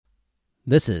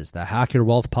This is the Hack Your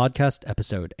Wealth Podcast,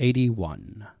 episode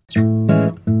 81.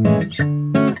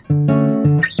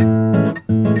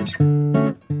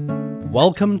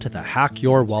 Welcome to the Hack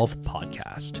Your Wealth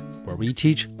Podcast, where we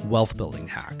teach wealth building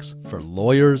hacks for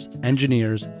lawyers,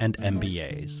 engineers, and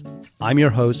MBAs. I'm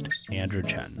your host, Andrew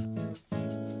Chen.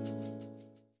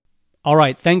 All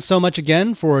right, thanks so much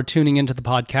again for tuning into the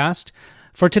podcast.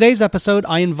 For today's episode,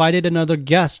 I invited another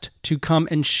guest to come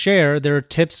and share their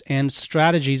tips and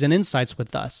strategies and insights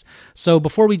with us. So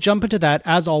before we jump into that,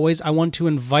 as always, I want to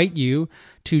invite you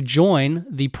to join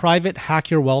the private Hack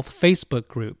Your Wealth Facebook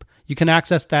group. You can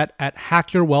access that at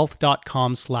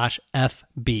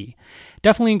hackyourwealth.com/FB.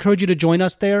 Definitely encourage you to join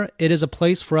us there. It is a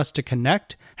place for us to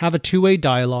connect, have a two-way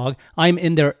dialogue. I'm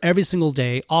in there every single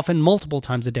day, often multiple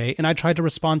times a day, and I try to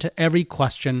respond to every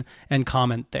question and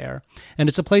comment there. And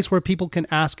it's a place where people can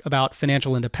ask about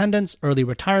financial independence, early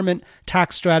retirement,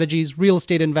 tax strategies, real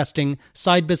estate investing,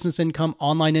 side business income,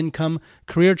 online income,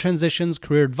 career transitions,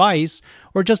 career advice,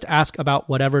 or just ask about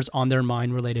whatever's on their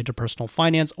mind related to personal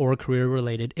finance or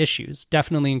career-related issues.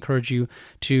 Definitely encourage you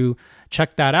to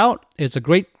check that out. It's a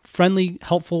great, friendly,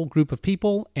 helpful group of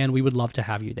people, and we would love to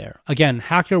have you there. Again,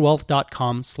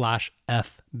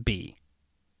 hackyourwealth.com/FB.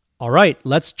 All right,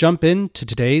 let's jump into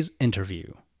today's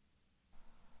interview.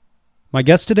 My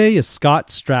guest today is Scott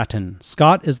Stratton.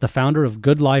 Scott is the founder of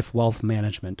Good Life Wealth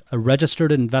Management, a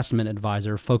registered investment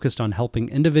advisor focused on helping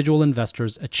individual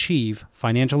investors achieve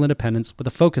financial independence with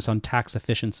a focus on tax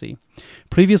efficiency.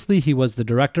 Previously, he was the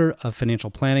director of financial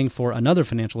planning for another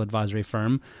financial advisory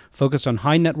firm focused on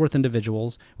high net worth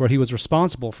individuals, where he was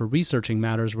responsible for researching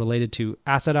matters related to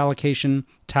asset allocation,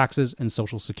 taxes, and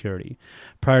Social Security.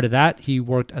 Prior to that, he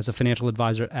worked as a financial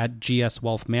advisor at GS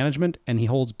Wealth Management, and he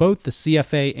holds both the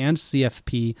CFA and CFP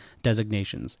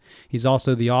designations. He's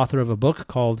also the author of a book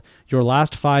called Your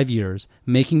Last 5 Years,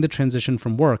 Making the Transition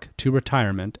from Work to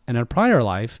Retirement, and in a prior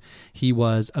life, he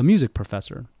was a music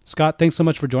professor. Scott, thanks so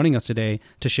much for joining us today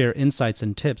to share insights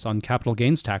and tips on capital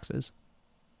gains taxes.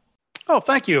 Oh,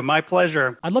 thank you. My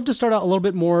pleasure. I'd love to start out a little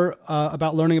bit more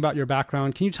about learning about your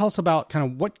background. Can you tell us about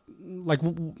kind of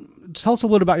tell us a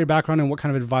little about your background and what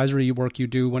kind of advisory work you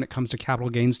do when it comes to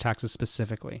capital gains taxes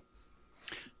specifically?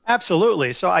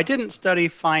 Absolutely. So I didn't study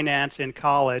finance in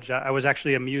college. I was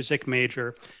actually a music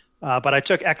major, but I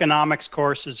took economics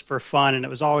courses for fun, and it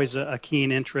was always a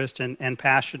keen interest and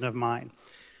passion of mine.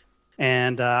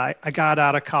 And I got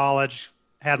out of college,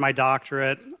 had my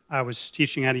doctorate. I was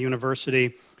teaching at a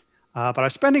university. But I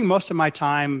was spending most of my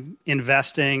time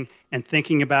investing and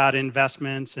thinking about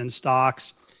investments and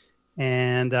stocks.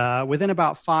 And within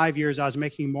about 5 years, I was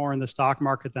making more in the stock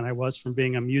market than I was from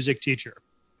being a music teacher.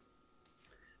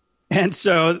 And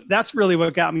so that's really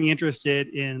what got me interested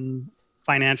in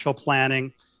financial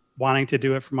planning, wanting to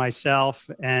do it for myself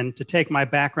and to take my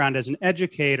background as an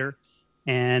educator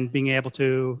and being able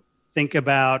to think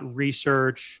about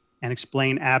research and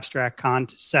explain abstract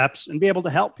concepts and be able to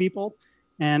help people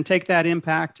and take that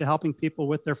impact to helping people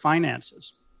with their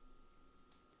finances.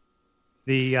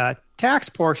 The tax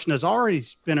portion has already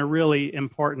been a really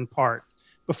important part.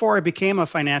 Before I became a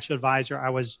financial advisor, I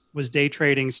was day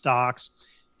trading stocks,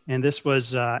 and this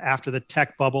was after the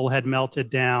tech bubble had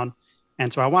melted down.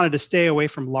 And so I wanted to stay away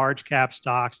from large cap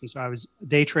stocks, and so I was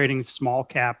day trading small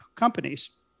cap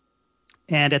companies.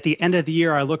 And at the end of the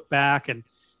year, I looked back and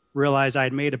realized I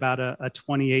had made about a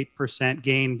 28%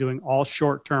 gain doing all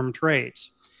short-term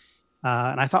trades.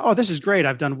 And I thought, oh, this is great.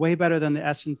 I've done way better than the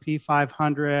S&P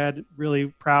 500, really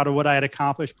proud of what I had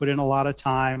accomplished, put in a lot of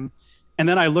time. And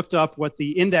then I looked up what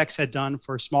the index had done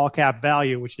for small cap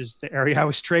value, which is the area I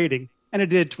was trading, and it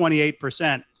did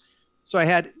 28%. So I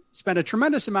had spent a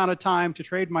tremendous amount of time to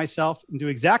trade myself and do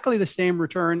exactly the same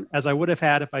return as I would have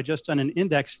had if I just done an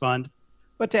index fund.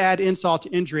 But to add insult to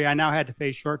injury, I now had to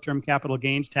pay short-term capital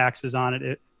gains taxes on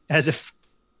it as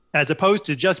opposed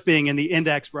to just being in the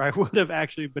index where I would have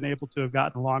actually been able to have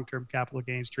gotten long-term capital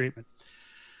gains treatment.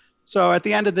 So at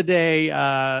the end of the day,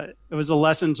 it was a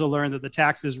lesson to learn that the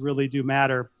taxes really do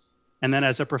matter. And then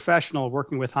as a professional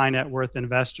working with high net worth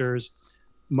investors,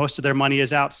 most of their money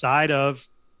is outside of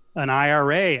an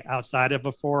IRA, outside of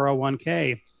a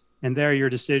 401k. And there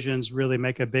your decisions really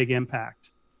make a big impact.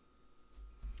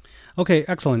 Okay,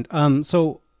 excellent.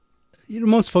 So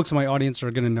most folks in my audience are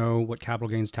going to know what capital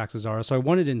gains taxes are. So I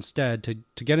wanted instead to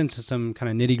get into some kind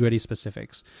of nitty-gritty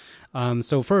specifics.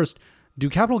 So first, do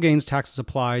capital gains taxes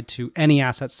apply to any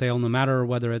asset sale, no matter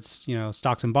whether it's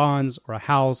stocks and bonds or a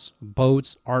house,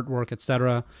 boats, artwork,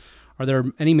 etc.? Are there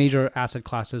any major asset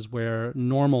classes where the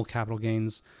normal capital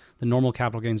gains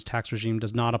tax regime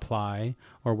does not apply,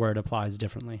 or where it applies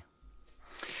differently?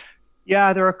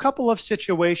 Yeah, there are a couple of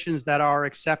situations that are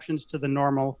exceptions to the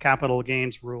normal capital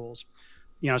gains rules.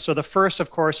 So the first, of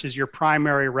course, is your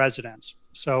primary residence.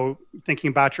 So thinking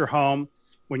about your home,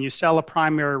 when you sell a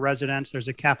primary residence, there's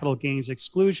a capital gains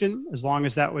exclusion. As long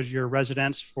as that was your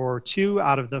residence for 2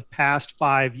 out of the past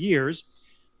 5 years,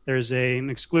 there's an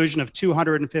exclusion of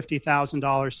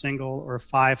 $250,000 single or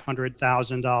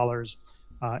 $500,000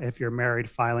 if you're married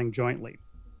filing jointly.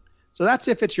 So that's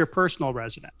if it's your personal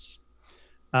residence.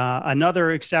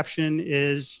 Another exception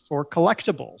is for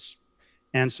collectibles.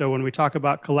 And so when we talk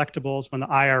about collectibles, when the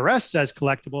IRS says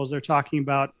collectibles, they're talking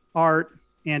about art,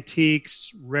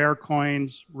 antiques, rare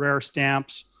coins, rare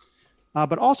stamps,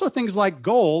 but also things like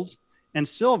gold and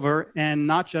silver, and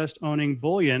not just owning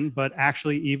bullion, but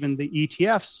actually even the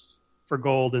ETFs for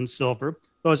gold and silver.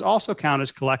 Those also count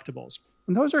as collectibles.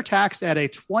 And those are taxed at a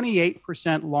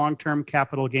 28% long-term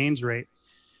capital gains rate,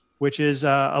 which is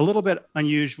a little bit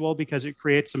unusual because it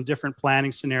creates some different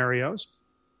planning scenarios.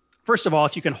 First of all,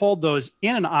 if you can hold those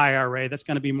in an IRA, that's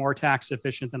going to be more tax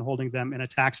efficient than holding them in a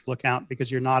taxable account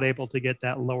because you're not able to get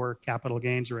that lower capital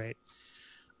gains rate.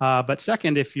 But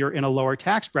second, if you're in a lower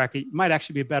tax bracket, you might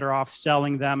actually be better off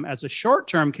selling them as a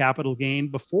short-term capital gain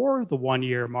before the 1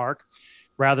 year mark,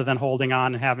 rather than holding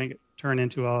on and having it turn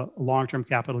into a long-term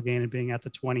capital gain and being at the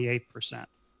 28%.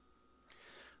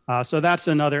 So that's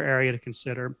another area to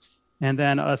consider. And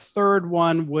then a third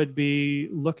one would be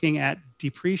looking at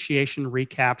depreciation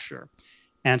recapture.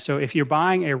 And so if you're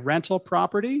buying a rental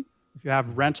property, if you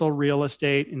have rental real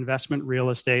estate, investment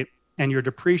real estate, and you're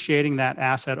depreciating that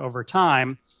asset over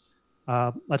time,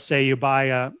 let's say you buy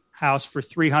a house for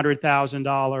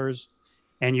 $300,000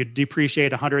 and you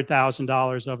depreciate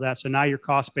 $100,000 of that. So now your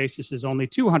cost basis is only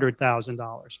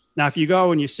 $200,000. Now, if you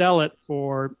go and you sell it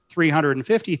for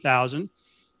 $350,000,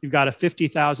 you've got a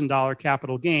 $50,000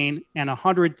 capital gain and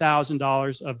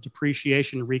 $100,000 of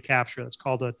depreciation recapture. That's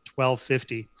called a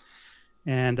 1250.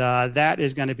 And that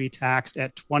is going to be taxed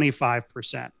at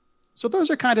 25%. So those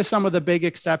are kind of some of the big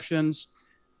exceptions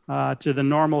to the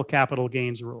normal capital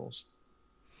gains rules.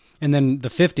 And then the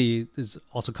 50 is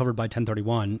also covered by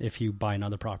 1031 if you buy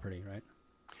another property, right?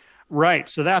 Right.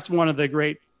 So that's one of the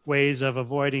great ways of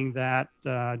avoiding that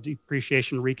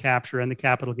depreciation recapture and the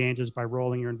capital gains is by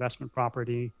rolling your investment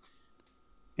property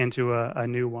into a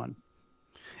new one.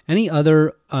 Any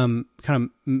other kind of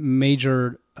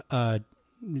major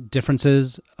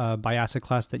differences by asset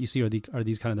class that you see, or are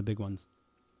these kind of the big ones?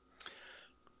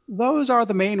 Those are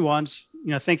the main ones.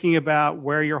 Thinking about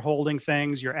where you're holding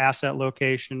things, your asset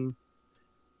location.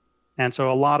 And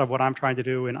so a lot of what I'm trying to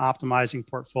do in optimizing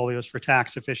portfolios for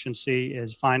tax efficiency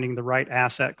is finding the right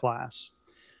asset class.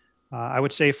 I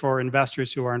would say for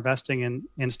investors who are investing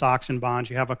in stocks and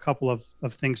bonds, you have a couple of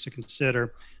things to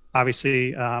consider.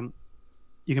 Obviously,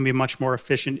 you can be much more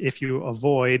efficient if you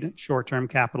avoid short-term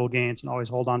capital gains and always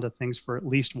hold on to things for at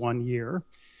least 1 year.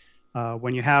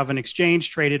 When you have an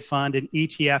exchange-traded fund, an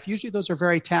ETF, usually those are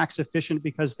very tax efficient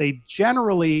because they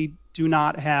generally do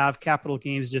not have capital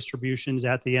gains distributions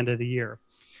at the end of the year.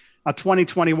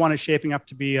 2021 is shaping up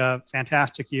to be a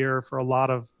fantastic year for a lot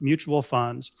of mutual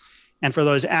funds. And for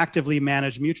those actively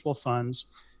managed mutual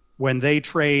funds, when they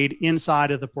trade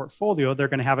inside of the portfolio, they're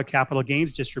going to have a capital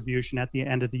gains distribution at the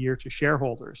end of the year to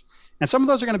shareholders. And some of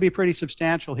those are going to be pretty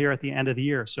substantial here at the end of the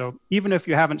year. So even if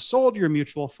you haven't sold your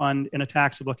mutual fund in a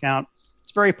taxable account,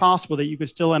 it's very possible that you could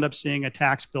still end up seeing a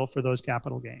tax bill for those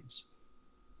capital gains.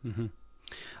 Mm-hmm.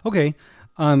 Okay.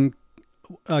 Can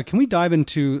we dive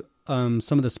into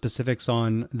some of the specifics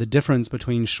on the difference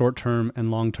between short-term and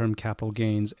long-term capital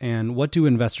gains, and what do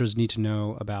investors need to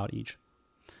know about each?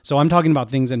 So I'm talking about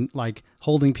things in like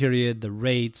holding period, the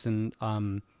rates, and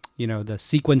the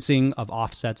sequencing of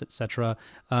offsets, etc.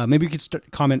 Maybe you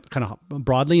could comment kind of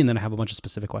broadly, and then I have a bunch of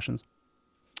specific questions.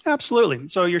 Absolutely.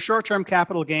 So your short-term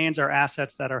capital gains are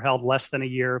assets that are held less than a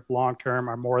year. Long-term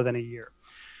are more than a year.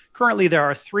 Currently, there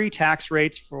are 3 tax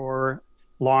rates for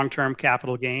long-term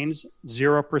capital gains: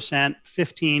 0%,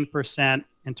 15%,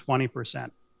 and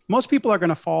 20%. Most people are going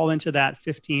to fall into that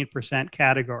 15%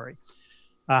 category.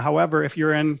 However, if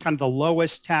you're in kind of the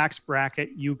lowest tax bracket,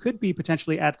 you could be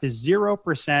potentially at the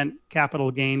 0% capital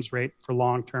gains rate for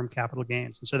long-term capital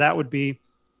gains. And so that would be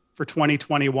for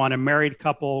 2021, a married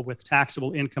couple with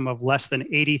taxable income of less than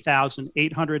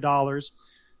 $80,800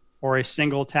 or a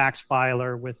single tax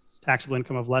filer with taxable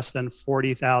income of less than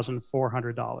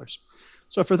 $40,400.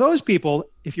 So for those people,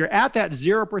 if you're at that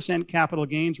 0% capital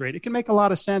gains rate, it can make a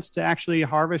lot of sense to actually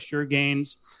harvest your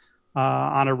gains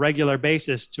on a regular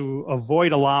basis to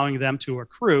avoid allowing them to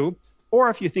accrue, or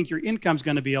if you think your income is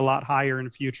going to be a lot higher in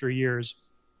future years.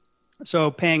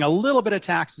 So paying a little bit of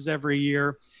taxes every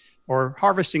year, or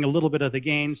harvesting a little bit of the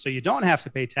gains so you don't have to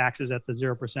pay taxes at the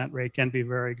 0% rate can be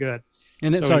very good.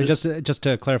 And so sorry, just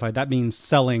to clarify, that means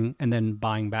selling and then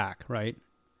buying back, right?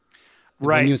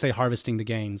 Right. When you say harvesting the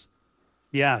gains.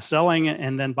 Yeah, selling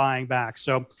and then buying back.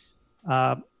 So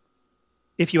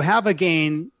if you have a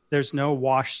gain, there's no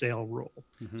wash sale rule.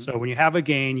 Mm-hmm. So when you have a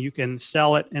gain, you can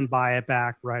sell it and buy it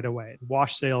back right away. The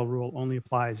wash sale rule only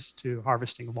applies to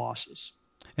harvesting losses.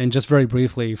 And just very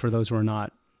briefly, for those who are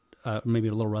not maybe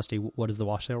a little rusty, what is the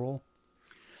wash sale rule?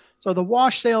 So the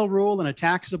wash sale rule in a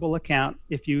taxable account,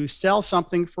 if you sell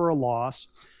something for a loss,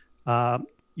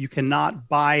 you cannot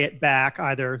buy it back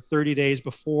either 30 days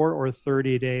before or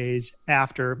 30 days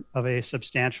after of a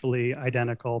substantially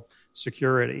identical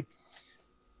security.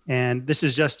 And this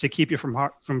is just to keep you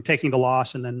from taking the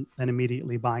loss and then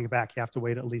immediately buying it back. You have to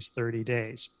wait at least 30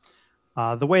 days.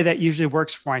 The way that usually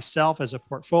works for myself as a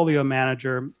portfolio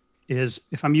manager is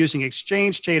if I'm using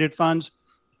exchange-traded funds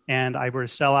and I were to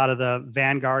sell out of the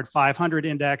Vanguard 500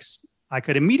 index, I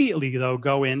could immediately, though,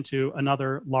 go into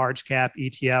another large cap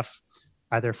ETF,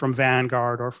 either from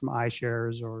Vanguard or from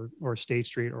iShares or State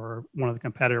Street or one of the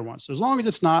competitor ones. So as long as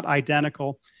it's not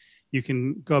identical, you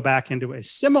can go back into a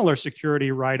similar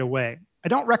security right away. I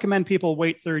don't recommend people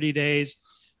wait 30 days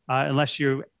unless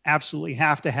you absolutely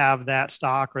have to have that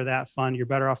stock or that fund. You're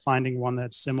better off finding one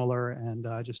that's similar and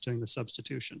just doing the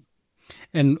substitution.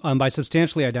 And by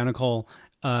substantially identical,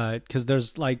 because there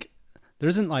isn't like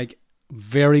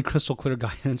very crystal clear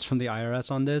guidance from the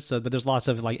IRS on this, but there's lots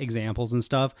of like examples and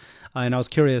stuff. And I was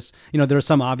curious, there are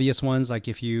some obvious ones, like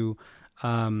if you,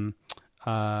 if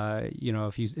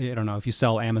you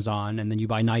sell Amazon and then you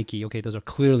buy Nike, okay, those are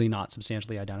clearly not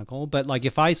substantially identical. But like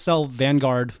if I sell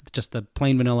Vanguard, just the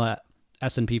plain vanilla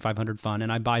S&P 500 fund,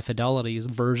 and I buy Fidelity's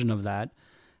version of that,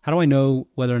 how do I know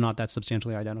whether or not that's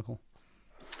substantially identical?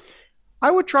 I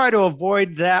would try to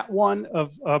avoid that one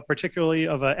of particularly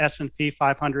of a S&P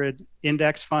 500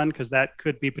 index fund, because that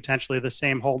could be potentially the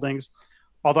same holdings.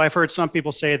 Although I've heard some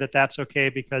people say that that's okay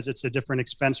because it's a different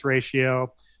expense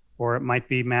ratio, or it might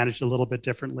be managed a little bit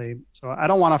differently. So I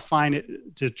don't want to find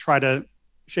it to try to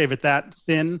shave it that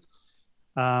thin.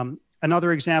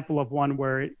 Another example of one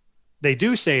where they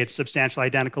do say it's substantially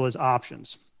identical is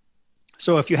options.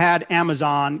 So if you had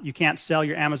Amazon, you can't sell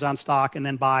your Amazon stock and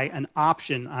then buy an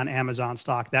option on Amazon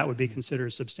stock. That would be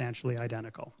considered substantially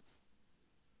identical.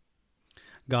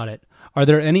 Got it. Are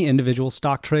there any individual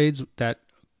stock trades that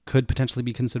could potentially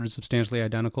be considered substantially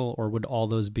identical, or would all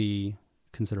those be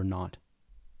considered not?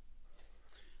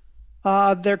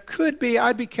 There could be.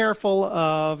 I'd be careful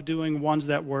of doing ones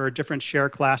that were different share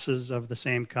classes of the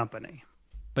same company.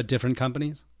 But different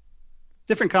companies?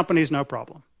 Different companies, no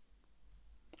problem.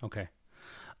 Okay.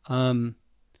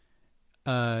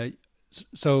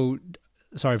 So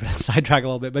sorry for the sidetrack a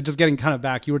little bit, but just getting kind of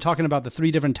back, you were talking about the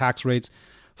 3 different tax rates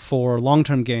for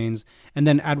long-term gains. And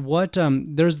then at what,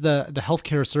 there's the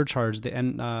healthcare surcharge, the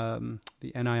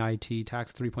NIIT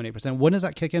tax, 3.8%. When does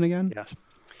that kick in again? Yes.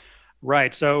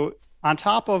 Right. So on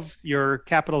top of your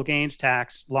capital gains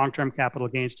tax, long-term capital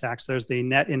gains tax, there's the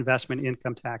net investment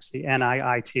income tax, the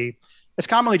NIIT. It's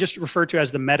commonly just referred to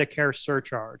as the Medicare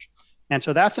surcharge. And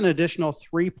so that's an additional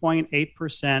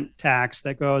 3.8% tax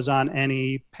that goes on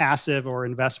any passive or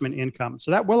investment income.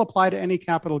 So that will apply to any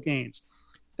capital gains.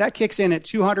 That kicks in at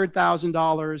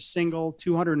 $200,000 single,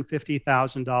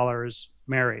 $250,000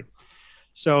 married.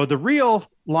 So the real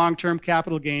long-term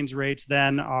capital gains rates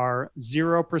then are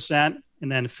 0%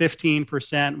 and then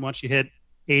 15% once you hit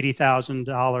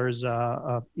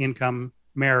 $80,000 income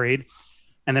married.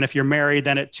 And then if you're married,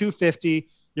 then at 250,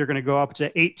 you're going to go up to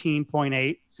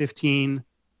 18.8, 15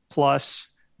 plus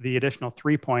the additional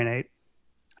 3.8.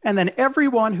 And then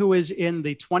everyone who is in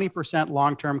the 20%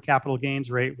 long-term capital gains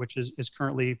rate, which is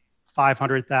currently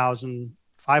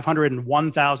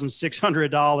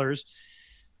 $501,600,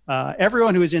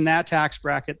 everyone who is in that tax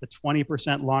bracket, the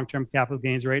 20% long-term capital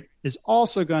gains rate, is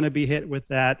also going to be hit with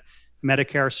that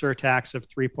Medicare surtax of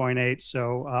 3.8.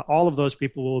 So all of those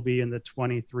people will be in the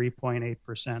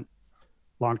 23.8%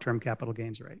 long-term capital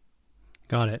gains rate.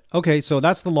 Got it. Okay, so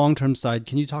that's the long-term side.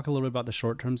 Can you talk a little bit about the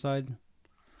short-term side?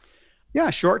 Yeah,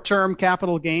 short-term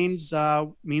capital gains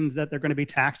mean that they're going to be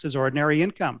taxed as ordinary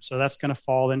income. So that's going to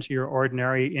fall into your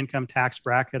ordinary income tax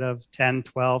bracket of 10,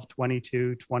 12,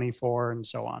 22, 24, and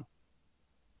so on.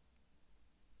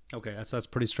 Okay, that's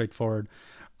pretty straightforward.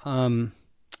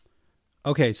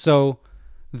 Okay, so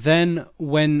then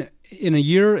when in a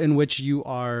year in which you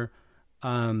are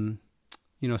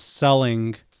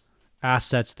selling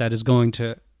assets that is going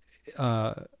to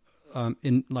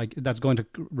that's going to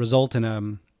result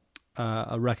in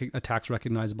a tax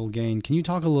recognizable gain. Can you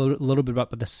talk a little bit about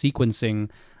the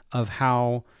sequencing of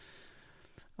how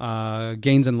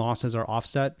gains and losses are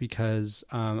offset, because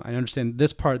I understand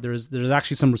this part, there's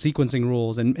actually some sequencing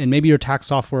rules, and maybe your tax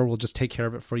software will just take care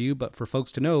of it for you. But for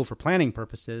folks to know, for planning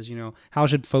purposes, how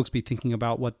should folks be thinking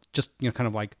about what just, kind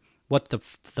of like what the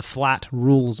flat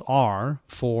rules are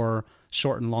for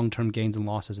short and long-term gains and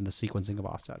losses in the sequencing of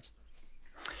offsets?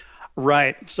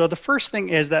 Right. So the first thing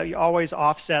is that you always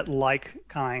offset like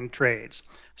kind trades.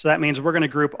 So that means we're going to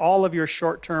group all of your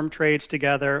short-term trades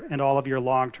together and all of your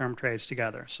long-term trades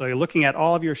together. So you're looking at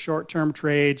all of your short-term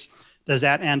trades. Does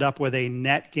that end up with a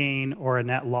net gain or a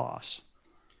net loss?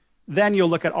 Then you'll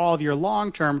look at all of your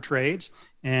long-term trades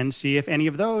and see if any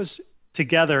of those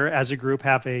together as a group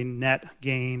have a net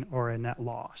gain or a net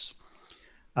loss.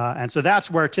 And so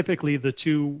that's where typically the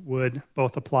two would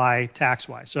both apply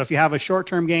tax-wise. So if you have a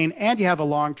short-term gain and you have a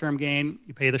long-term gain,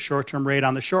 you pay the short-term rate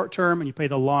on the short-term and you pay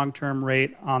the long-term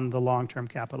rate on the long-term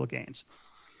capital gains.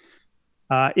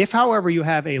 If, however, you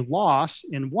have a loss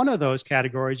in one of those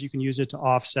categories, you can use it to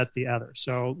offset the other.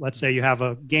 So let's say you have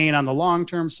a gain on the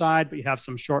long-term side, but you have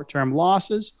some short-term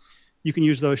losses. You can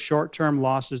use those short-term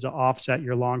losses to offset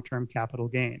your long-term capital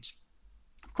gains.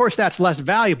 Of course, that's less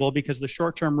valuable because the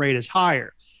short-term rate is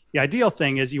higher. The ideal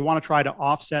thing is you want to try to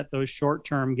offset those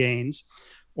short-term gains,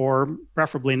 or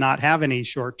preferably not have any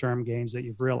short-term gains that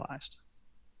you've realized.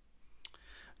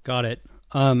 Got it.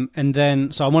 And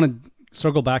then, so I want to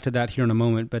circle back to that here in a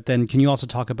moment, but then can you also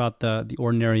talk about the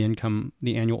ordinary income,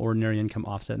 the annual ordinary income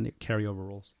offset and the carryover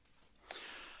rules?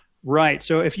 Right.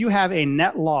 So if you have a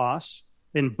net loss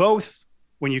in both,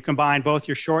 when you combine both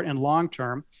your short and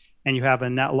long-term, and you have a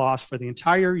net loss for the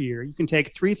entire year, you can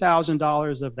take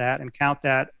 $3,000 of that and count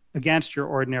that against your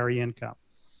ordinary income.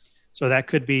 So that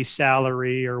could be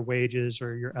salary or wages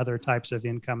or your other types of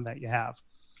income that you have.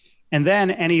 And then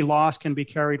any loss can be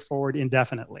carried forward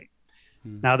indefinitely.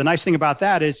 Now, the nice thing about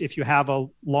that is if you have a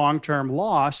long-term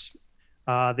loss,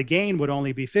 the gain would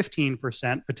only be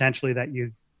 15% potentially that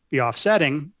you'd be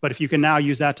offsetting. But if you can now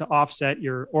use that to offset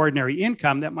your ordinary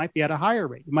income, that might be at a higher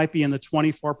rate. You might be in the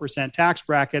 24% tax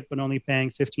bracket, but only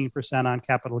paying 15% on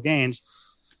capital gains.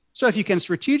 So if you can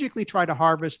strategically try to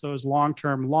harvest those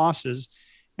long-term losses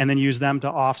and then use them to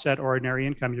offset ordinary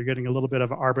income, you're getting a little bit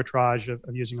of arbitrage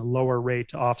of using a lower rate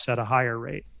to offset a higher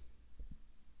rate.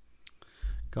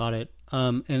 Got it.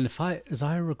 And as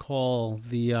I recall,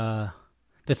 the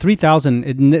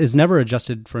 3,000 is never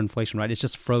adjusted for inflation, right? It's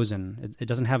just frozen. It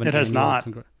doesn't have an. It has not.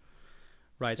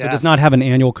 Right. So it does not have an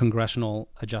annual congressional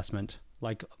adjustment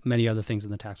like many other things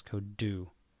in the tax code do.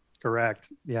 Correct.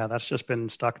 Yeah, that's just been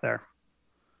stuck there.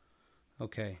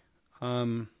 Okay.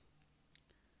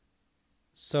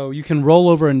 So you can roll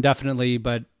over indefinitely,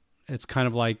 but it's kind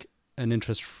of like an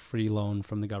interest-free loan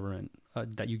from the government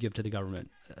that you give to the government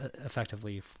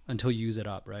effectively until you use it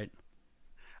up, right?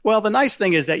 Well, the nice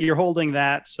thing is that you're holding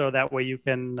that so that way you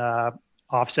can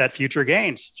offset future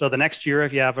gains. So the next year,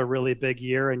 if you have a really big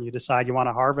year and you decide you want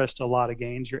to harvest a lot of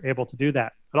gains, you're able to do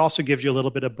that. It also gives you a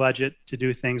little bit of budget to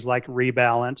do things like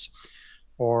rebalance,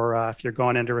 or if you're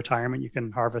going into retirement, you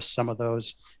can harvest some of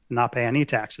those and not pay any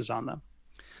taxes on them.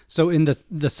 So in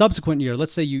the subsequent year,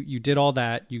 let's say you did all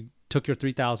that, you took your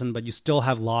 3,000, but you still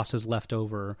have losses left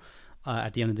over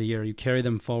at the end of the year. You carry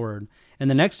them forward, and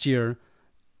the next year,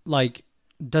 like,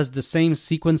 does the same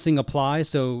sequencing apply?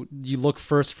 So you look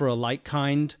first for a like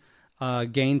kind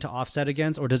gain to offset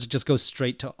against, or does it just go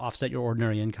straight to offset your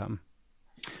ordinary income?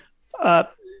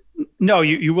 No,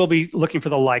 you will be looking for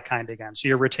the like kind again. So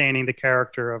you're retaining the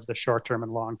character of the short-term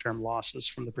and long-term losses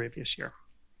from the previous year.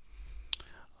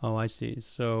 Oh, I see.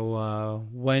 So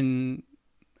when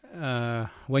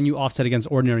you offset against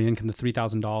ordinary income, the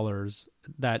 $3,000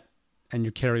 that, and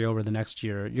you carry over the next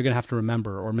year, you're going to have to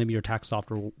remember, or maybe your tax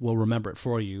software will remember it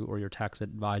for you, or your tax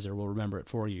advisor will remember it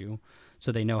for you,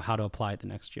 so they know how to apply it the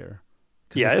next year.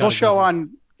 Yeah, it will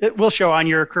show on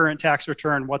your current tax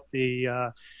return what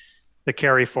the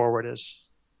carry forward is.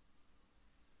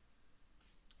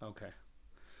 Okay.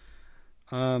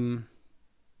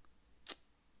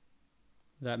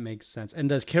 That makes sense.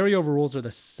 And the carryover rules are the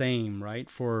same, right?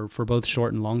 For both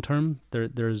short and long term.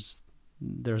 There's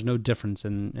no difference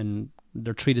in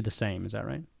they're treated the same. Is that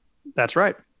right? That's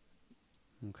right.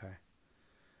 Okay.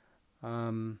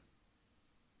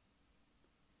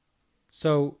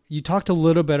 So you talked a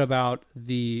little bit about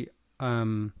the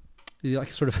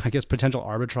like sort of, I guess, potential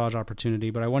arbitrage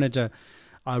opportunity, but I wanted to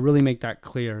really make that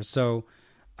clear. So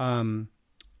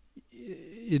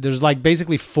there's like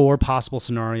basically four possible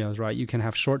scenarios, right? You can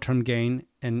have short-term gain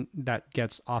and that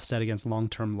gets offset against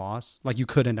long-term loss. Like you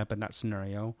could end up in that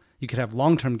scenario. You could have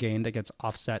long-term gain that gets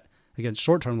offset against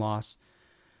short-term loss.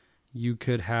 You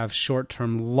could have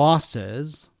short-term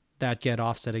losses that get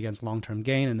offset against long-term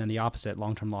gain, and then the opposite,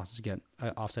 long-term losses get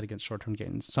offset against short-term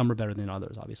gains. Some are better than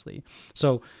others, obviously.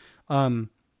 So,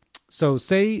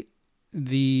 say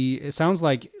it sounds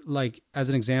like as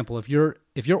an example, if your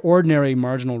ordinary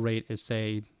marginal rate is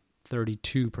say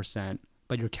 32%,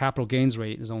 but your capital gains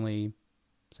rate is only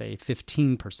say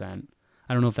 15%.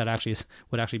 I don't know if that actually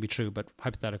would actually be true, but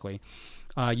hypothetically,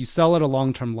 you sell at a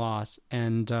long-term loss,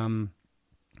 and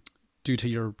due to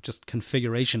your just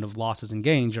configuration of losses and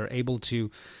gains, you're able to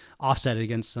offset it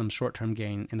against some short-term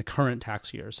gain in the current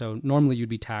tax year. So normally you'd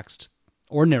be taxed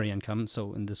ordinary income.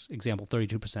 So in this example,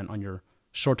 32% on your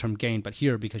short-term gain, but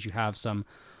here, because you have some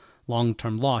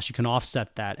long-term loss, you can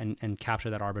offset that and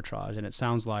capture that arbitrage. And it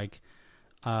sounds like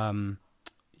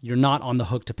you're not on the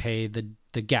hook to pay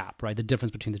the gap, right? The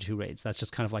difference between the two rates. That's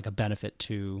just kind of like a benefit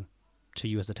to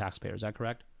you as the taxpayer. Is that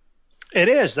correct? It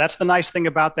is. That's the nice thing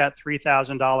about that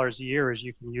 $3,000 a year is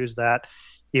you can use that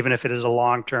even if it is a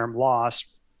long-term loss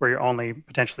where you're only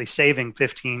potentially saving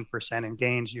 15% in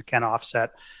gains. You can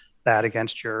offset that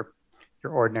against your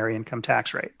ordinary income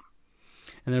tax rate.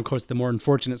 And then, of course, the more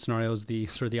unfortunate scenario is the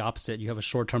sort of the opposite. You have a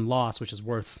short-term loss, which is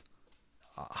worth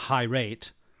a high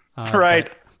rate. Right.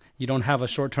 You don't have a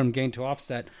short-term gain to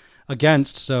offset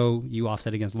against, so you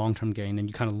offset against long-term gain, and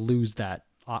you kind of lose that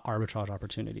arbitrage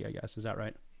opportunity, I guess. Is that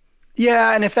right?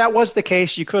 Yeah, and if that was the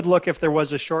case, you could look if there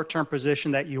was a short-term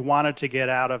position that you wanted to get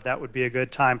out of, that would be a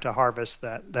good time to harvest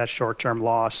that short-term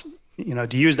loss.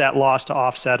 To use that loss to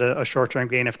offset a short-term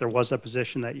gain if there was a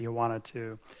position that you wanted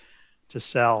to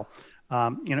sell.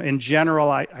 In general,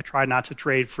 I try not to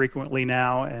trade frequently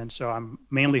now, and so I'm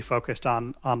mainly focused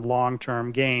on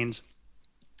long-term gains.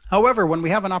 However, when we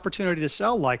have an opportunity to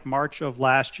sell, like March of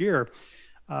last year,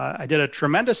 I did a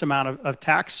tremendous amount of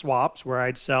tax swaps where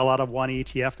I'd sell out of one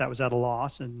ETF that was at a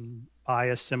loss and buy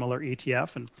a similar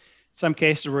ETF. And in some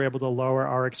cases, we're able to lower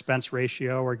our expense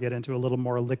ratio or get into a little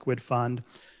more liquid fund,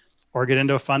 or get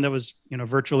into a fund that was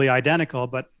virtually identical,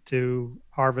 but to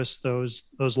harvest those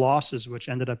losses, which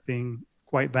ended up being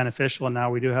quite beneficial. And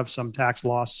now we do have some tax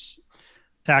losses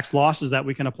that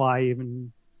we can apply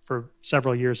even for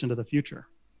several years into the future.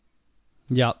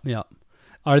 Yeah.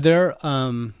 Are there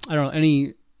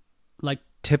any like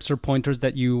tips or pointers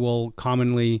that you will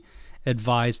commonly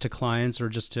advise to clients or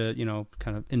just to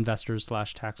kind of investors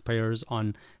 / taxpayers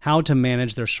on how to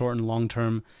manage their short and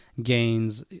long-term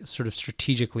gains sort of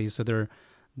strategically, so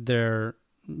they're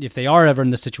if they are ever in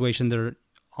this situation, they're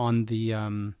on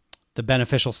the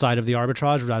beneficial side of the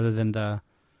arbitrage rather than the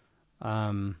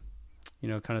kind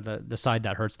of the side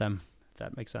that hurts them, if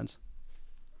that makes sense?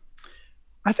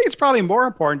 I think it's probably more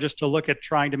important just to look at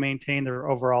trying to maintain their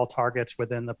overall targets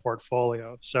within the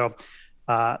portfolio. So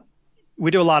we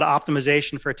do a lot of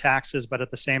optimization for taxes, but at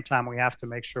the same time, we have to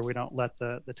make sure we don't let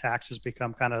the taxes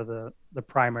become kind of the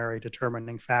primary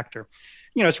determining factor.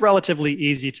 It's relatively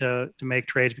easy to make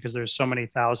trades because there's so many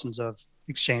thousands of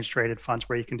exchange traded funds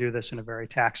where you can do this in a very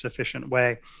tax efficient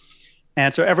way.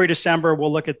 And so every December,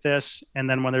 we'll look at this. And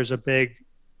then when there's a big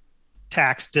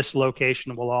tax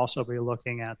dislocation, we'll also be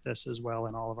looking at this as well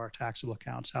in all of our taxable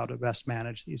accounts, how to best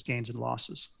manage these gains and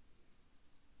losses.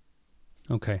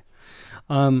 Okay.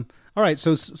 All right.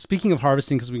 So speaking of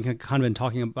harvesting, because we've kind of been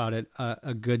talking about it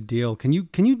a good deal, can you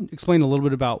explain a little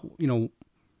bit about,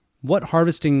 what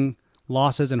harvesting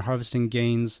losses and harvesting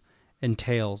gains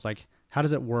entails? Like, how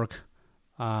does it work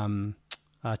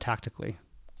tactically?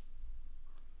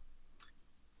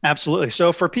 Absolutely.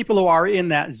 So for people who are in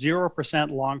that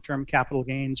 0% long-term capital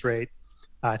gains rate,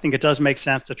 I think it does make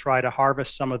sense to try to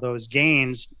harvest some of those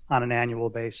gains on an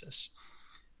annual basis.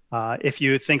 If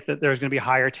you think that there's going to be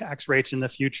higher tax rates in the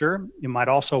future, you might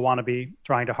also want to be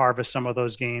trying to harvest some of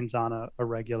those gains on a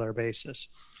regular basis.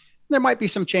 There might be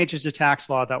some changes to tax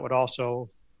law that would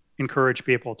also encourage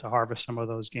people to harvest some of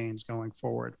those gains going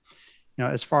forward.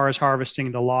 As far as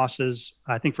harvesting the losses,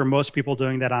 I think for most people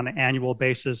doing that on an annual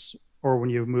basis, or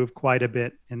when you move quite a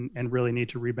bit and really need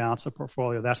to rebalance the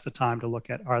portfolio, that's the time to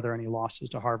look at, are there any losses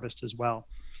to harvest as well?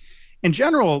 In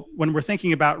general, when we're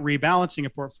thinking about rebalancing a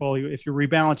portfolio, if you're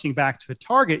rebalancing back to a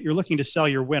target, you're looking to sell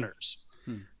your winners.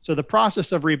 So the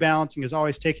process of rebalancing is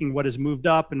always taking what has moved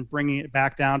up and bringing it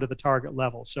back down to the target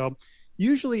level. So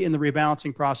usually in the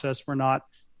rebalancing process, we're not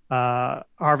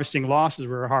harvesting losses,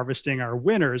 we're harvesting our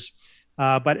winners.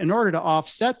 But in order to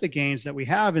offset the gains that we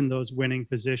have in those winning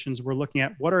positions, we're looking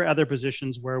at what are other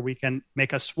positions where we can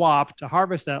make a swap to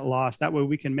harvest that loss. That way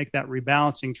we can make that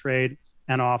rebalancing trade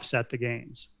and offset the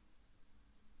gains.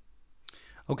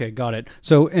 Okay, got it.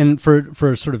 So, and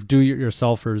for sort of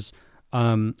do-it-yourselfers,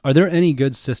 Are there any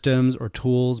good systems or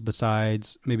tools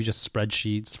besides maybe just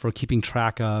spreadsheets for keeping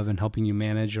track of and helping you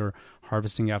manage your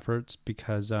harvesting efforts?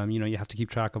 Because you have to keep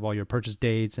track of all your purchase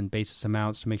dates and basis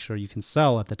amounts to make sure you can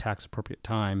sell at the tax appropriate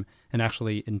time and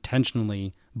actually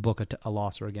intentionally book a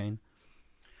loss or a gain.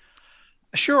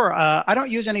 Sure. I don't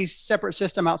use any separate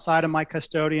system outside of my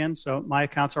custodian. So my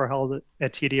accounts are held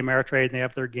at TD Ameritrade, and they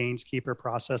have their gains keeper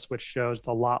process, which shows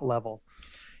the lot level.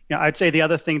 I'd say the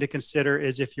other thing to consider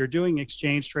is if you're doing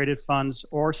exchange traded funds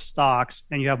or stocks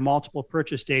and you have multiple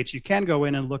purchase dates, you can go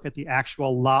in and look at the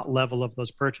actual lot level of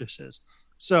those purchases.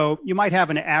 So you might have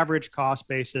an average cost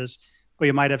basis, but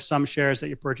you might have some shares that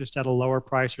you purchased at a lower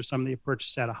price or some that you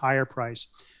purchased at a higher price.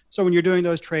 So when you're doing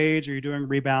those trades or you're doing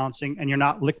rebalancing and you're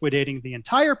not liquidating the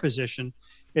entire position,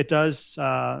 it does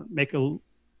make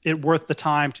it worth the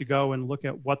time to go and look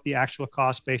at what the actual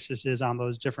cost basis is on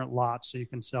those different lots, so you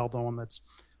can sell the one that's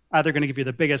either going to give you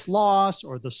the biggest loss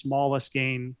or the smallest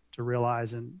gain to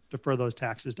realize and defer those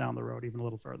taxes down the road even a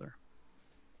little further.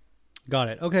 Got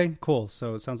it. Okay, cool.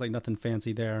 So it sounds like nothing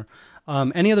fancy there.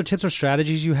 Any other tips or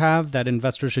strategies you have that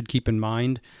investors should keep in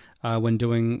mind when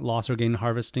doing loss or gain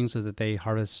harvesting so that they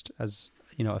harvest as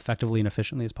effectively and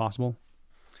efficiently as possible?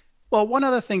 Well, one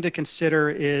other thing to consider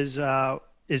is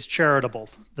charitable,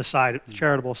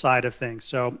 charitable side of things.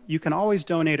 So you can always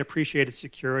donate appreciated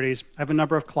securities. I have a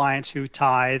number of clients who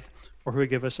tithe or who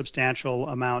give a substantial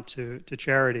amount to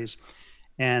charities.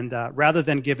 And rather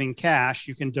than giving cash,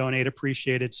 you can donate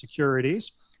appreciated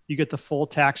securities. You get the full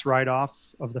tax write-off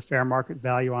of the fair market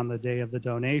value on the day of the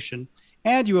donation,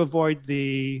 and you avoid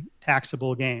the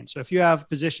taxable gain. So if you have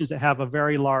positions that have a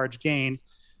very large gain,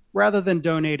 rather than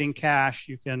donating cash,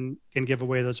 you can give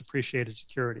away those appreciated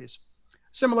securities.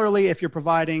 Similarly, if you're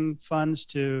providing funds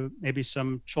to maybe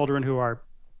some children who are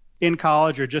in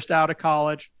college or just out of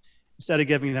college, instead of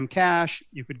giving them cash,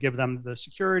 you could give them the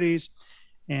securities.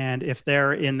 And if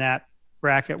they're in that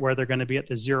bracket where they're going to be at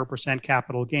the 0%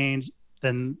 capital gains,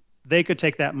 then they could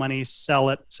take that money, sell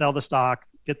the stock,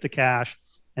 get the cash,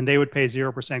 and they would pay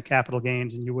 0% capital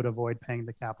gains, and you would avoid paying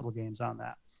the capital gains on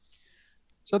that.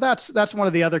 So that's one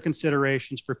of the other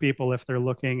considerations for people if they're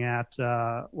looking at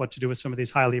what to do with some of these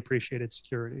highly appreciated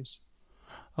securities.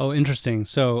 Oh, interesting.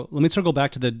 So let me circle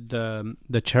back to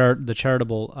the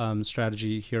charitable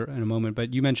strategy here in a moment.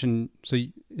 But you mentioned, so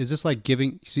is this like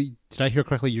giving? See, did I hear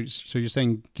correctly? You're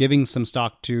saying giving some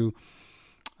stock to,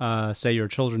 say, your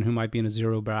children who might be in a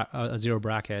zero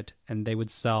bracket, and they would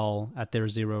sell at their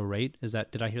zero rate.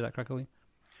 Did I hear that correctly?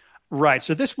 Right.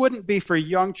 So this wouldn't be for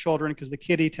young children because the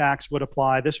kiddie tax would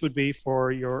apply. This would be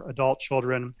for your adult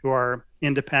children who are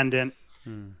independent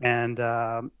and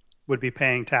would be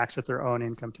paying tax at their own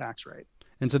income tax rate.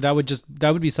 And so that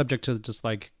would be subject to just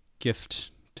like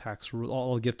gift tax rule,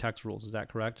 all gift tax rules. Is that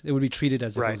correct? It would be treated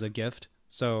as if it was a gift.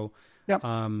 So, yep.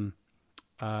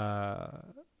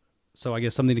 So I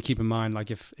guess something to keep in mind, like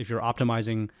if you're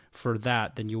optimizing for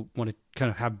that, then you want to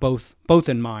kind of have both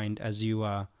in mind as you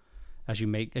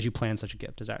plan such a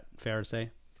gift. Is that fair to say?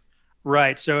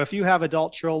 Right. So if you have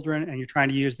adult children and you're trying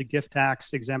to use the gift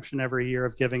tax exemption every year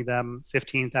of giving them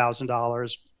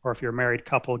 $15,000, or if you're a married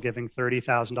couple giving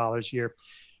 $30,000 a year,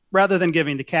 rather than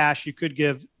giving the cash, you could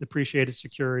give depreciated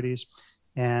securities.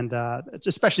 And it's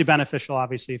especially beneficial,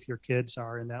 obviously, if your kids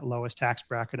are in that lowest tax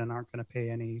bracket and aren't going to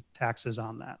pay any taxes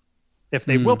on that. If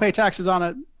they will pay taxes on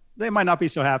it, they might not be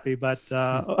so happy, but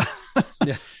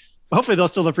yeah. Hopefully they'll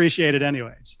still appreciate it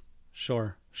anyways.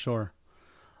 Sure.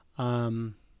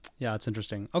 Yeah, it's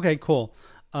interesting. Okay, cool.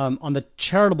 On the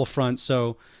charitable front,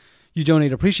 so you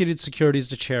donate appreciated securities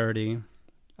to charity.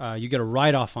 You get a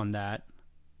write-off on that.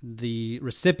 The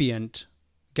recipient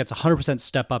gets 100%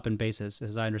 step up in basis,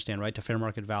 as I understand, right, to fair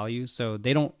market value. So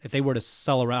they don't, if they were to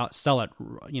sell it,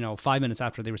 5 minutes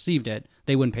after they received it,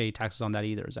 they wouldn't pay taxes on that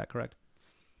either. Is that correct?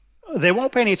 They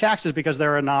won't pay any taxes because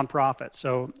they're a nonprofit.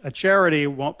 So a charity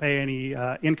won't pay any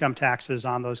income taxes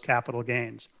on those capital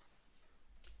gains.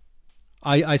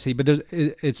 I see, but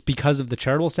it's because of the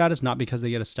charitable status, not because they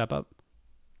get a step up.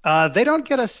 They don't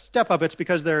get a step up. It's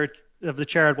because they're of the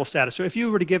charitable status. So if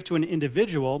you were to give to an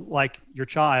individual like your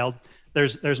child,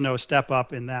 there's no step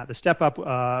up in that. The step up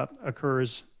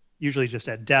occurs usually just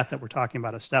at death that we're talking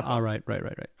about a step up. Oh, right.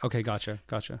 Okay, gotcha.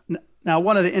 Now,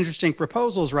 one of the interesting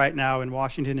proposals right now in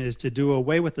Washington is to do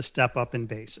away with the step up in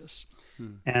basis.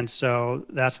 And so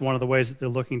that's one of the ways that they're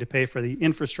looking to pay for the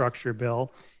infrastructure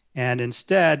bill. And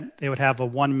instead, they would have a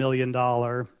 $1 million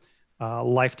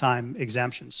lifetime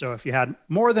exemption. So if you had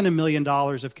more than $1 million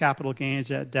of capital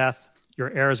gains at death, your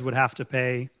heirs would have to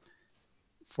pay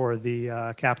for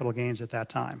the capital gains at that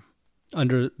time.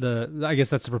 Under I guess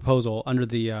that's the proposal, under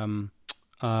the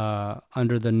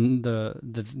under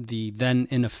the then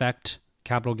in effect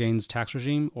capital gains tax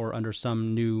regime, or under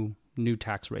some new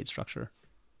tax rate structure?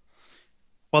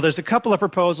 Well, there's a couple of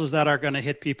proposals that are going to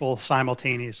hit people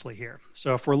simultaneously here.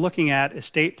 So if we're looking at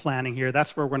estate planning here,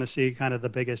 that's where we're going to see kind of the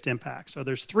biggest impact. So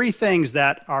there's three things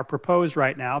that are proposed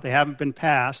right now. They haven't been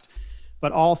passed,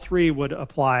 but all three would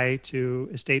apply to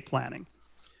estate planning.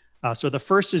 So the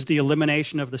first is the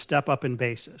elimination of the step up in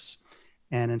basis.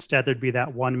 And instead, there'd be that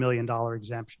 $1 million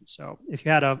exemption. So if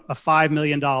you had a $5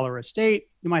 million estate,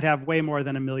 you might have way more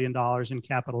than $1 million in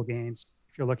capital gains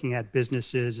if you're looking at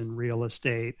businesses and real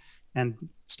estate and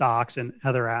stocks and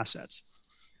other assets.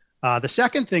 The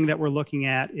second thing that we're looking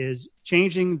at is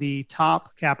changing the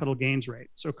top capital gains rate.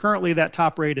 So currently that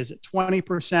top rate is at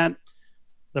 20%.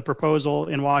 The proposal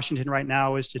in Washington right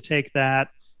now is to take that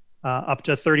up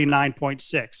to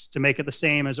 39.6 to make it the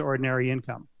same as ordinary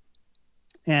income.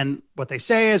 And what they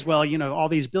say is, well, all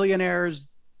these billionaires,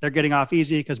 they're getting off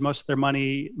easy because most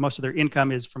of their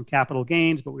income is from capital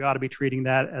gains, but we ought to be treating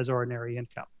that as ordinary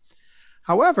income.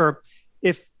 However,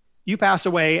 if you pass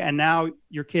away and now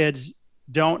your kids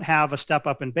don't have a step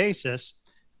up in basis,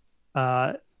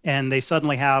 and they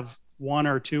suddenly have $1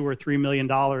 or $2 or $3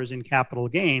 million in capital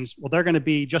gains, well, they're going to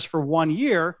be just for 1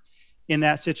 year in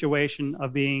that situation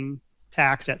of being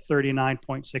taxed at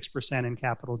 39.6% in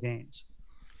capital gains.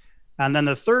 And then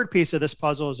the third piece of this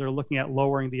puzzle is they're looking at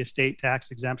lowering the estate tax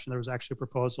exemption. There was actually a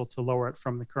proposal to lower it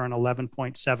from the current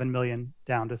 11.7 million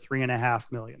down to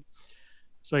 3.5 million.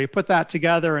 So you put that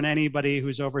together, and anybody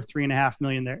who's over 3.5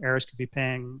 million, their heirs could be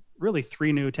paying really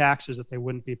 3 new taxes that they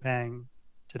wouldn't be paying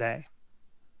today.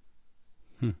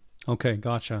 Okay,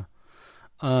 gotcha.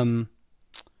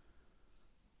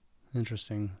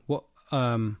 Interesting. Well,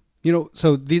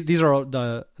 so these are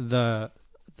the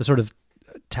sort of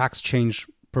tax change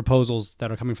proposals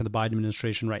that are coming from the Biden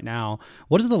administration right now.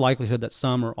 What is the likelihood that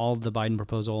some or all of the Biden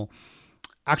proposal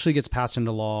actually gets passed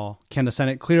into law? Can the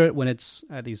Senate clear it when it's,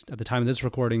 at least at the time of this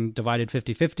recording, divided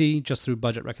 50-50 just through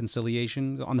budget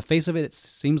reconciliation? On the face of it, it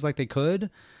seems like they could.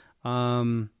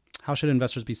 How should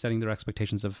investors be setting their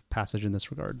expectations of passage in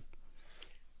this regard?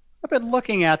 I've been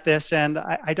looking at this, and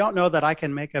I don't know that I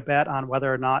can make a bet on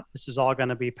whether or not this is all going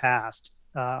to be passed.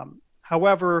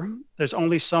 However, there's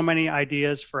only so many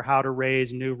ideas for how to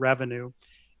raise new revenue,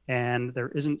 and there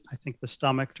isn't, I think, the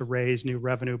stomach to raise new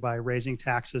revenue by raising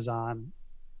taxes on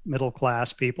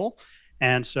middle-class people.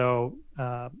 And so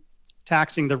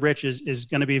taxing the rich is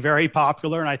going to be very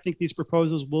popular, and I think these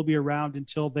proposals will be around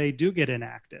until they do get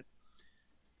enacted.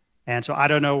 And so I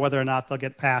don't know whether or not they'll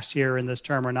get passed here in this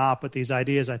term or not, but these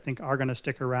ideas, I think, are going to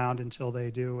stick around until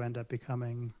they do end up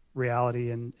becoming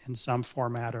reality in some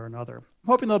format or another. I'm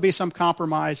hoping there'll be some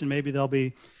compromise, and maybe they'll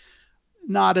be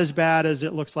not as bad as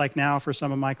it looks like now for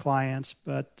some of my clients,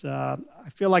 but I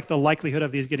feel like the likelihood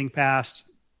of these getting passed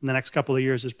in the next couple of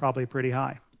years is probably pretty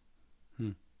high.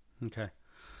 Okay.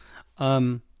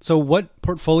 So what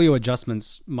portfolio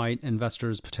adjustments might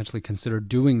investors potentially consider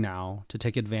doing now to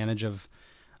take advantage of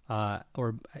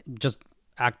or just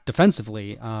act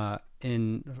defensively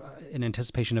in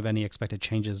anticipation of any expected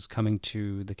changes coming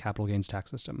to the capital gains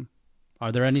tax system?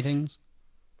 Are there any things?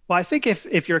 Well, I think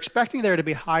if you're expecting there to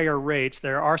be higher rates,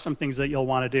 there are some things that you'll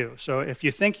want to do. So if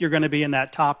you think you're going to be in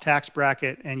that top tax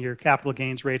bracket and your capital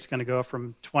gains rate's going to go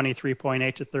from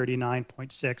 23.8 to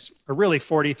 39.6, or really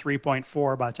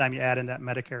 43.4 by the time you add in that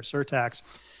Medicare surtax,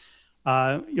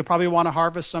 you'll probably want to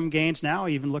harvest some gains now,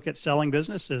 even look at selling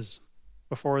businesses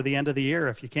before the end of the year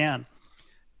if you can.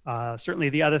 Certainly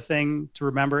the other thing to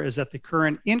remember is that the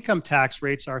current income tax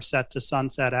rates are set to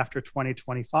sunset after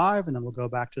 2025, and then we'll go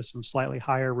back to some slightly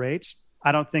higher rates.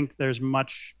 I don't think there's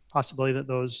much possibility that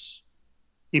those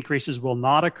increases will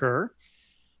not occur.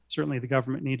 Certainly the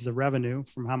government needs the revenue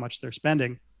from how much they're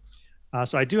spending.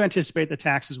 So I do anticipate the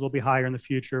taxes will be higher in the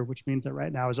future, which means that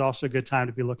right now is also a good time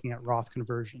to be looking at Roth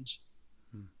conversions.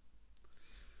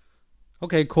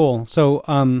 Okay, cool.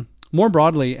 So more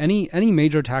broadly, any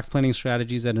major tax planning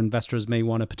strategies that investors may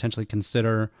want to potentially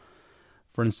consider,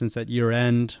 for instance, at year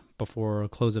end, before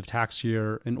close of tax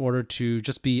year, in order to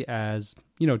just be as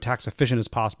tax efficient as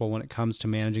possible when it comes to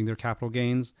managing their capital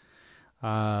gains?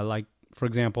 Like, for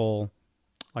example,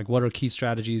 what are key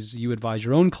strategies you advise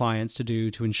your own clients to do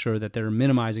to ensure that they're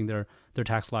minimizing their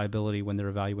tax liability when they're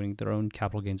evaluating their own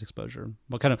capital gains exposure?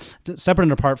 What kind of, separate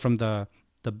and apart from the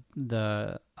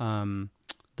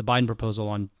Biden proposal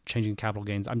on changing capital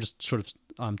gains, I'm just sort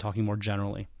of talking more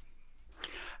generally.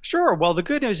 Sure. Well, the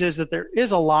good news is that there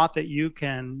is a lot that you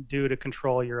can do to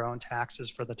control your own taxes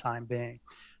for the time being.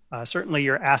 Certainly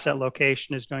your asset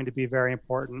location is going to be very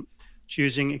important.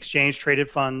 Choosing exchange traded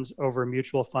funds over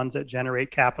mutual funds that generate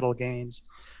capital gains.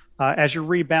 As you're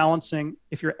rebalancing,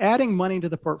 if you're adding money to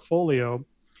the portfolio,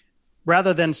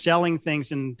 rather than selling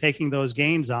things and taking those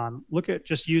gains on, look at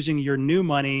just using your new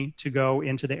money to go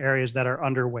into the areas that are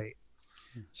underweight.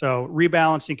 So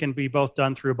rebalancing can be both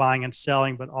done through buying and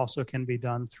selling, but also can be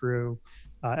done through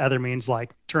other means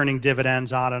like turning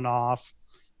dividends on and off.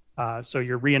 So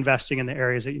you're reinvesting in the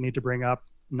areas that you need to bring up,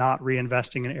 not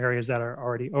reinvesting in areas that are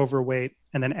already overweight,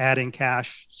 and then adding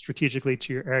cash strategically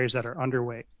to your areas that are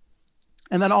underweight.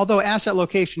 And then although asset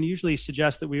location usually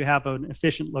suggests that we have an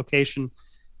efficient location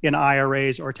in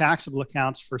IRAs or taxable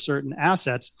accounts for certain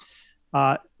assets,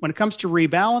 when it comes to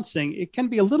rebalancing, it can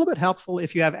be a little bit helpful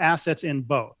if you have assets in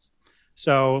both.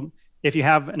 So if you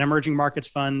have an emerging markets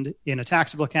fund in a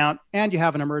taxable account and you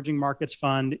have an emerging markets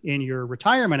fund in your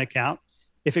retirement account,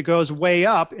 if it goes way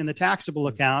up in the taxable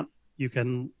account, you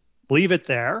can leave it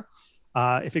there.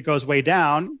 If it goes way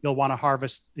down, you'll want to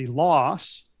harvest the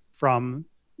loss from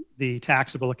the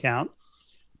taxable account.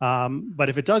 But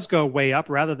if it does go way up,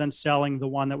 rather than selling the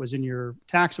one that was in your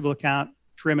taxable account,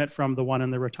 trim it from the one in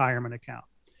the retirement account.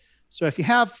 So if you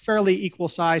have fairly equal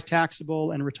size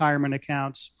taxable and retirement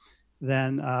accounts,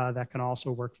 then that can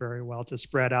also work very well to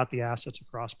spread out the assets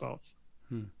across both.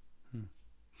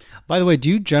 By the way, do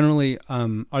you generally,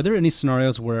 are there any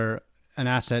scenarios where an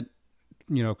asset,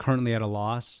 currently at a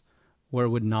loss, where it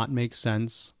would not make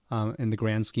sense in the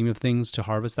grand scheme of things to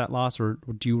harvest that loss, or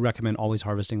do you recommend always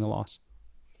harvesting the loss?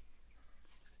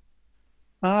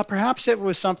 Perhaps it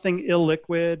was something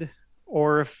illiquid,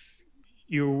 or if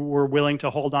you were willing to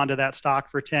hold on to that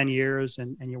stock for 10 years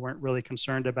and you weren't really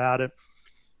concerned about it.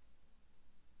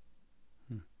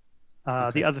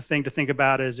 Okay. The other thing to think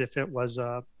about is if it was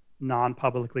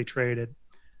non-publicly traded.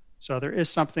 So there is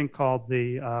something called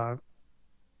the,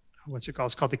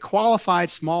 It's called the Qualified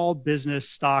Small Business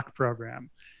Stock Program.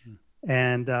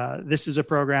 And this is a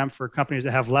program for companies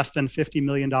that have less than $50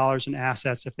 million in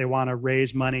assets. If they want to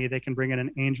raise money, they can bring in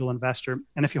an angel investor.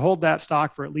 And if you hold that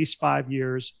stock for at least 5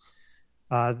 years,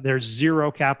 there's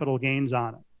zero capital gains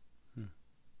on it.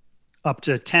 Up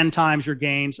to 10 times your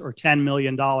gains or $10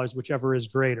 million, whichever is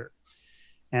greater.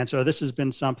 And so this has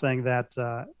been something that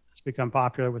has become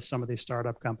popular with some of these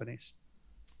startup companies.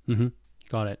 Mm-hmm.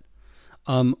 Got it.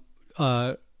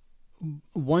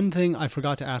 One thing I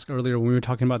forgot to ask earlier when we were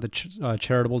talking about the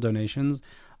charitable donations,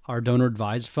 our donor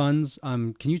advised funds.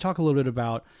 Can you talk a little bit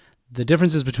about the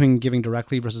differences between giving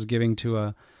directly versus giving to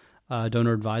a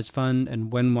donor advised fund,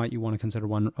 and when might you want to consider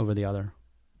one over the other?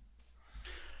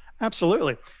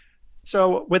 Absolutely.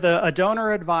 So with a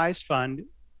donor advised fund,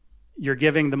 you're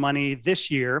giving the money this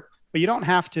year, but you don't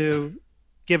have to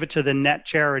give it to the net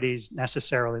charities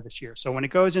necessarily this year. So when it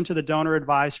goes into the donor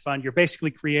advised fund, you're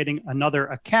basically creating another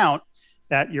account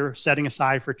that you're setting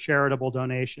aside for charitable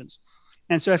donations.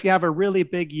 And so if you have a really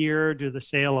big year due to the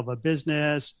sale of a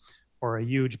business or a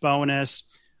huge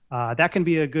bonus, that can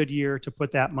be a good year to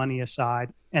put that money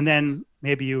aside. And then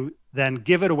maybe you then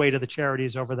give it away to the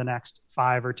charities over the next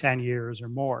 5 or 10 years or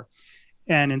more.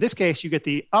 And in this case, you get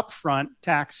the upfront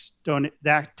tax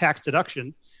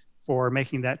deduction for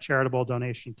making that charitable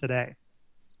donation today.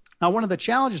 Now, one of the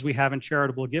challenges we have in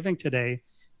charitable giving today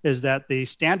is that the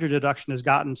standard deduction has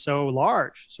gotten so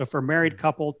large. So for a married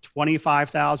couple,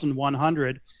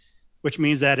 $25,100, which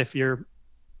means that if you're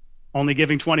only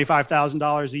giving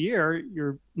 $25,000 a year,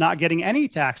 you're not getting any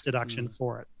tax deduction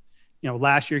for it.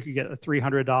 Last year you could get a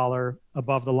 $300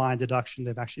 above the line deduction.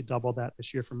 They've actually doubled that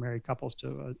this year for married couples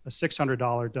to a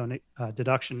 $600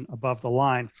 deduction above the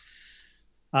line.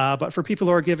 But for people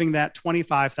who are giving that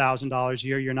 $25,000 a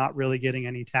year, you're not really getting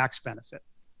any tax benefit.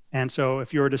 And so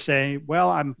if you were to say,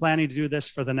 well, I'm planning to do this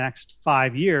for the next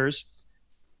 5 years,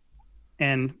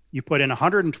 and you put in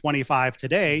 125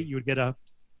 today, you would get a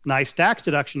nice tax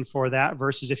deduction for that,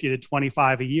 versus if you did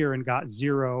 25 a year and got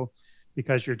zero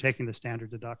because you're taking the standard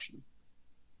deduction.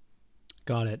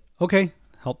 Got it. Okay.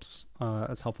 Helps.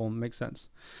 That's helpful. Makes sense.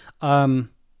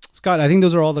 Scott, I think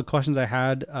those are all the questions I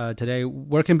had today.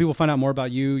 Where can people find out more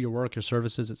about you, your work, your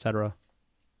services, et cetera?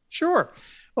 Sure.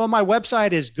 Well, my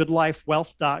website is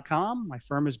goodlifewealth.com. My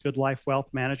firm is Good Life Wealth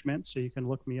Management. So you can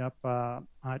look me up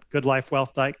at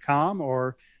goodlifewealth.com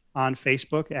or on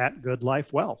Facebook at Good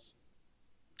Life Wealth.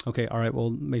 Okay. All right.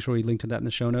 We'll make sure we link to that in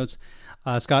the show notes.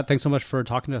 Scott, thanks so much for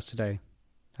talking to us today.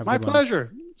 My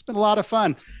pleasure. It's been a lot of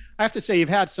fun. I have to say, you've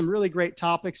had some really great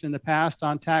topics in the past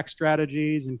on tax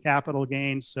strategies and capital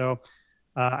gains. So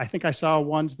I think I saw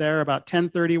ones there about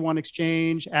 1031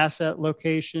 exchange, asset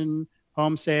location,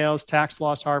 home sales, tax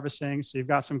loss harvesting. So you've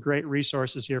got some great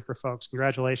resources here for folks.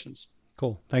 Congratulations.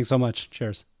 Cool. Thanks so much.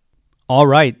 Cheers. All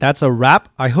right, that's a wrap.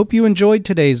 I hope you enjoyed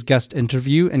today's guest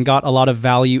interview and got a lot of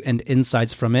value and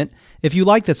insights from it. If you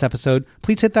like this episode,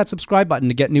 please hit that subscribe button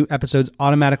to get new episodes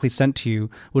automatically sent to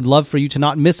you. Would love for you to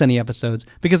not miss any episodes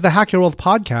because the Hack Your Wealth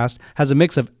podcast has a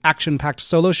mix of action-packed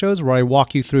solo shows where I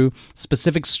walk you through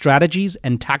specific strategies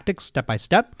and tactics step by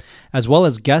step, as well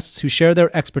as guests who share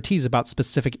their expertise about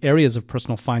specific areas of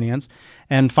personal finance,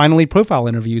 and finally, profile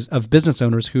interviews of business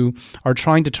owners who are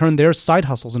trying to turn their side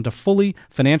hustles into fully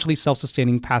financially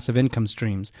self-sustaining passive income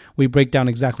streams. We break down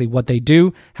exactly what they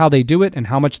do, how they do it, and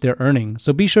how much they're earning.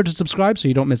 So be sure to subscribe so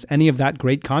you don't miss any of that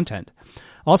great content.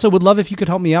 Also, would love if you could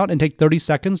help me out and take 30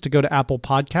 seconds to go to Apple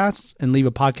Podcasts and leave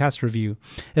a podcast review.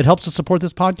 It helps to support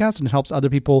this podcast and it helps other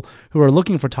people who are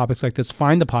looking for topics like this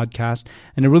find the podcast.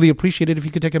 And I really appreciate it if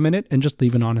you could take a minute and just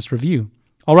leave an honest review.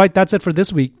 All right, that's it for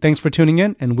this week. Thanks for tuning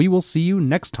in, and we will see you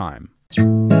next time.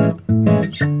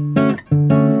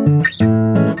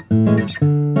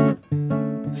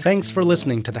 Thanks for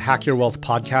listening to the Hack Your Wealth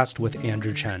podcast with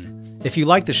Andrew Chen. If you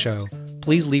like the show,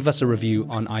 please leave us a review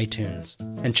on iTunes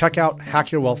and check out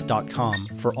hackyourwealth.com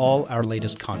for all our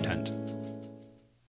latest content.